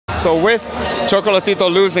So with Chocolatito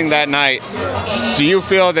losing that night, do you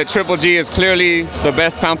feel that Triple G is clearly the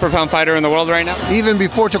best pound-per-pound fighter in the world right now? Even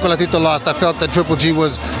before Chocolatito lost, I felt that Triple G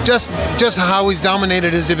was just how he's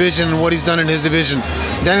dominated his division and what he's done in his division.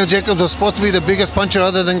 Daniel Jacobs was supposed to be the biggest puncher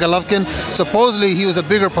other than Golovkin. Supposedly he was a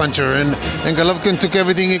bigger puncher, and Golovkin took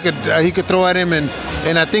everything he could throw at him, and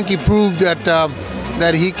I think he proved that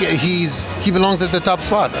that he belongs at the top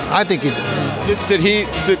spot. I think he did.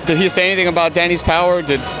 Did he say anything about Danny's power?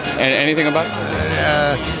 Did anything about it?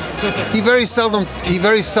 We very seldom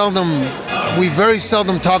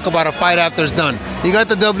talk about a fight after it's done. You got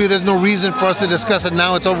the W, there's no reason for us to discuss it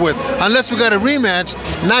now, it's over with. Unless we got a rematch,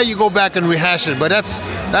 now you go back and rehash it. But that's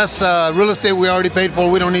real estate we already paid for.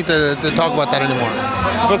 We don't need to talk about that anymore.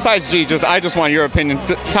 Besides G, I just want your opinion.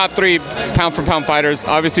 The top 3 pound-for-pound fighters.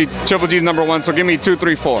 Obviously, Triple G's number 1, so give me 2,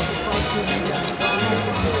 3, 4.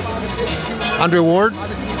 Andre Ward,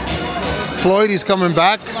 Floyd, he's coming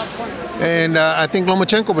back. And I think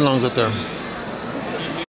Lomachenko belongs up there.